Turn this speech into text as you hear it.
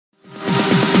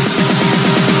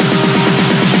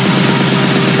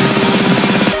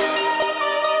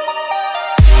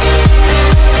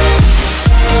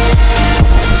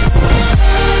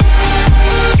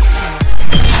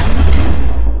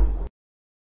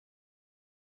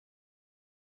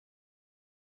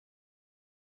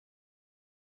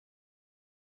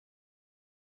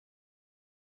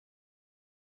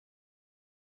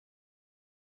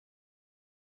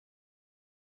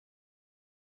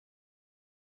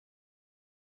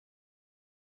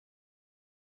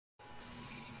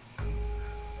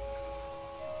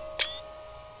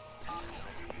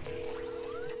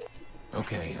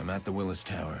Okay, I'm at the Willis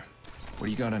Tower. What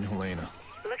do you got on Helena?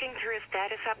 Looking through his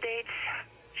status updates.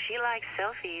 She likes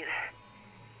selfies.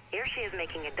 Here she is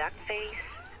making a duck face,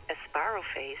 a sparrow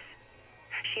face.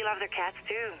 She loves her cats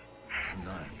too. I'm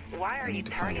not. Why are I you need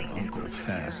to find her targeting uncle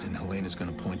fast, and Helena's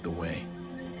gonna point the way.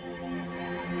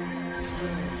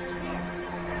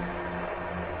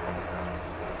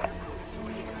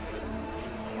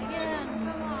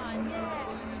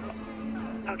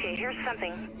 Okay, here's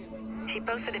something. She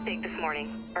posted a pic this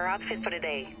morning. Her outfit for the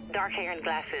day. Dark hair and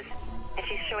glasses. And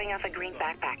she's showing off a green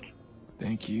backpack.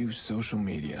 Thank you, social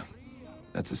media.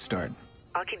 That's a start.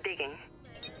 I'll keep digging.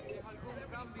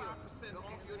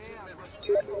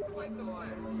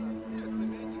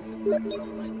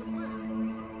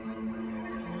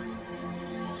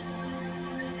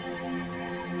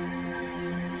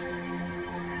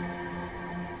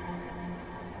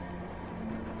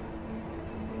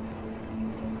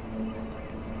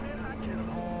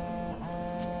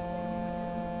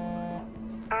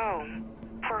 Oh,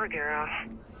 poor girl.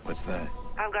 What's that?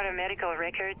 I've got her medical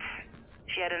records.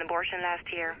 She had an abortion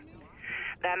last year.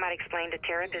 That might explain the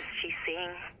therapist she's seeing.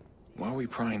 Why are we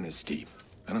prying this deep?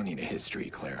 I don't need a history,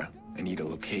 Clara. I need a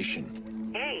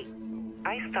location. Hey,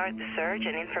 I start the search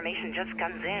and information just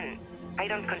comes in. I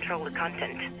don't control the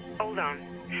content. Hold on.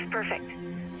 Perfect.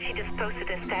 She just posted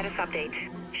a status update.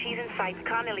 She's inside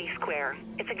Connolly Square.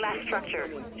 It's a glass structure.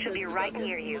 Should be right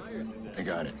near you. I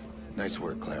got it. Nice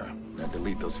work, Clara. Now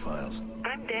delete those files.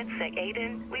 I'm dead sick,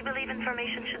 Aiden. We believe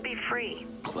information should be free.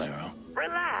 Clara.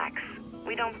 Relax.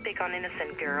 We don't pick on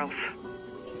innocent girls.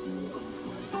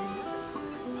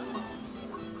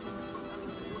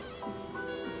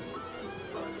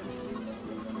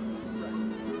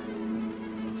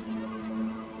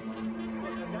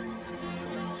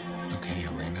 Okay,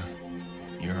 Elena.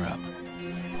 You're up.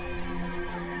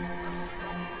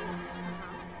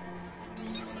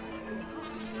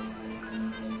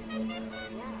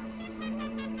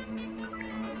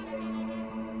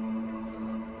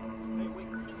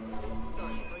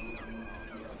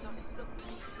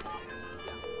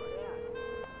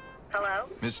 Hello?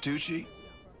 Miss Tucci?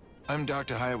 I'm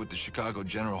Dr. Hyatt with the Chicago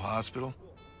General Hospital.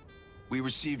 We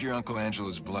received your Uncle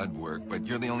Angelo's blood work, but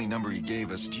you're the only number he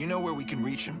gave us. Do you know where we can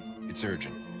reach him? It's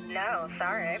urgent. No,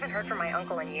 sorry. I haven't heard from my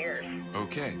uncle in years.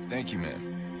 Okay, thank you,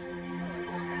 ma'am.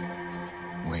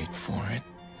 Wait for it.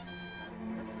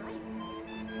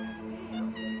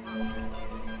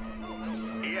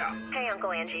 Yeah. Hey,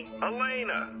 Uncle Angie.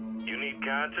 Elena, you need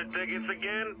concert tickets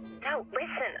again? No,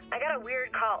 listen. I got a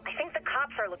weird call. I think the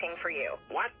cops are looking for you.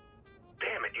 What?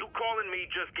 Damn it, you calling me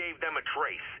just gave them a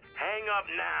trace. Hang up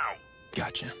now.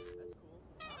 Gotcha.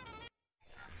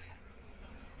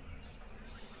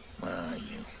 Where are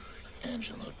you,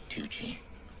 Angelo Tucci?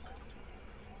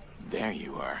 There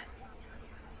you are.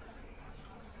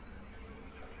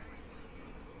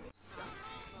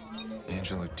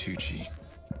 Angelo Tucci.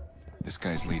 This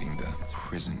guy's leading the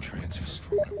prison transfers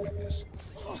for a witness.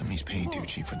 Somebody's paying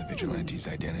Tucci for the vigilante's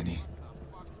identity.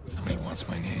 Somebody wants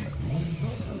my name.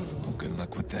 Well, good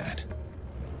luck with that.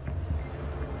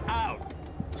 Out!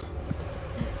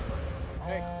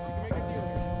 Hey, we can make a deal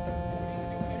here.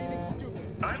 Anything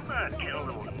stupid. I'm getting a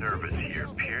little nervous here,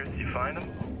 Pierce. You find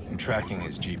him? I'm tracking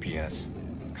his GPS.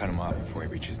 Cut him off before he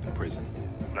reaches the prison.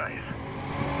 Nice.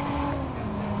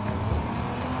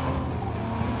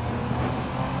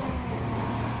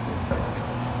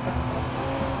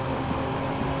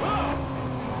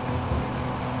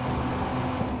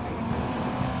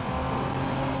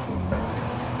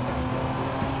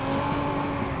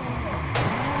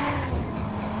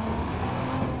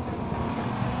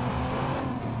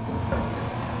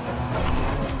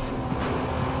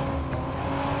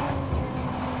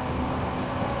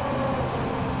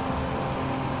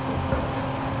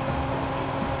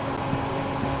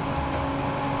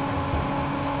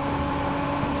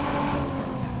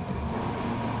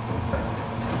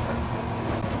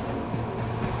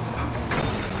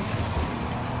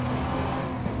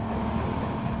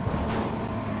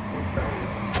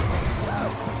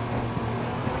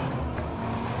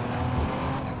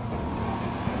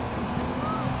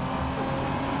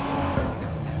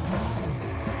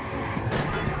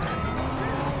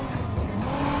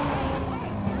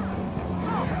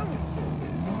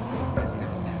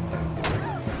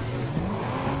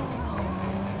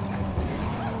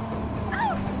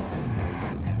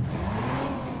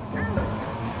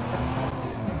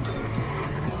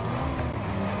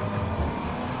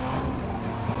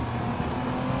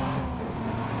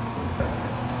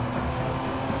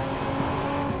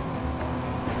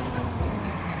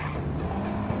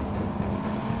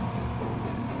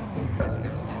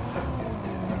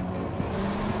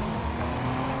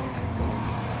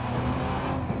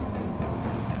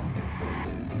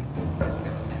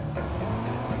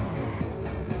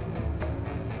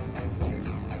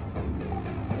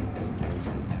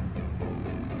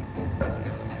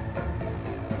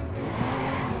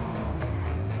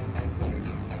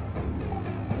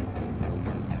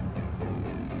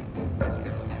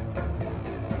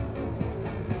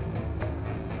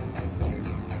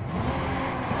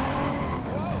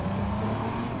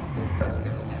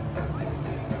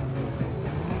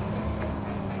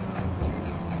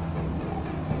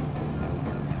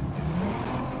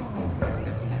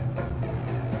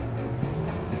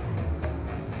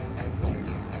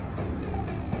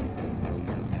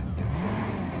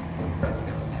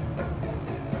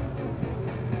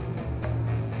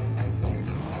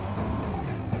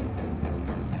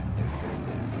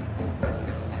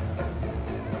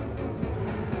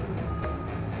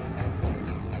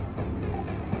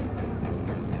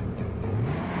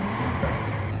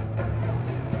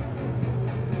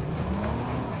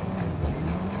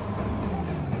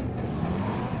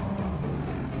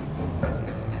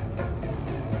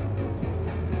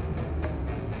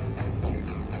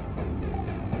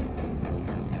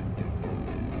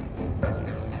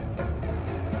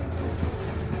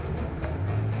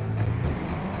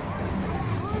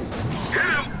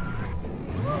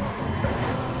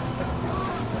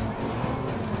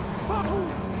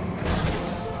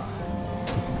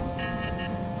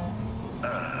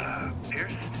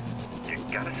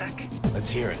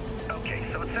 hear it. Okay,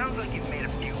 so it sounds like you've made a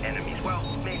few enemies. Well,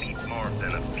 maybe more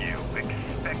than a few.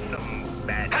 Expect some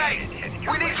bad shit hitting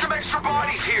your We need way. some extra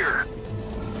bodies here!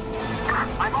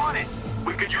 I'm on it!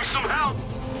 We could use some help!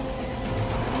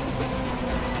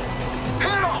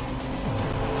 Hit 'em!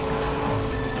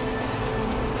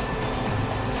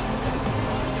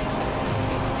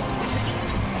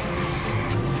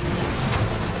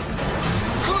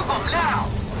 Flip 'em now!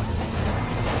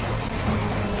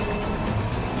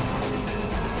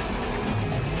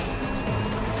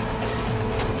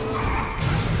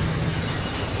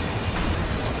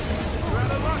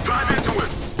 Drive into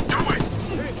it! Do it!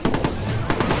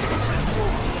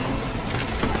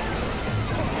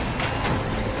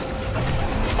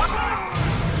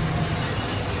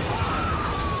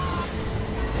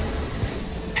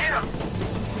 Hit him!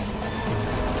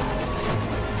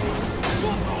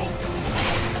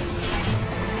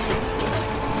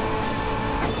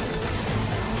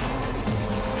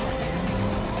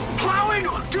 Plow into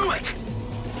him! Do it!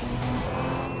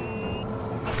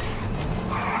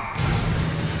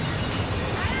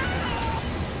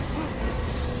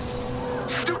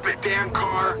 Stupid damn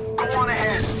car! Go on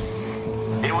ahead!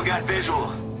 Anyone got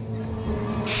visual?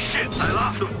 Shit, I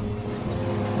lost him!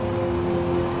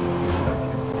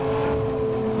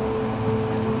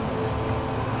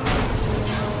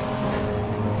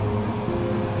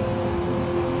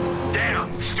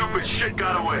 Damn! Stupid shit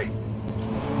got away!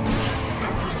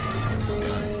 It's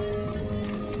done.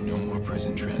 No more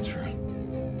prison transfer.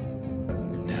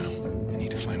 Now, I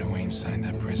need to find a way inside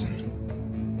that prison.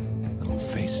 A little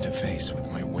face-to-face with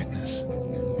my witness.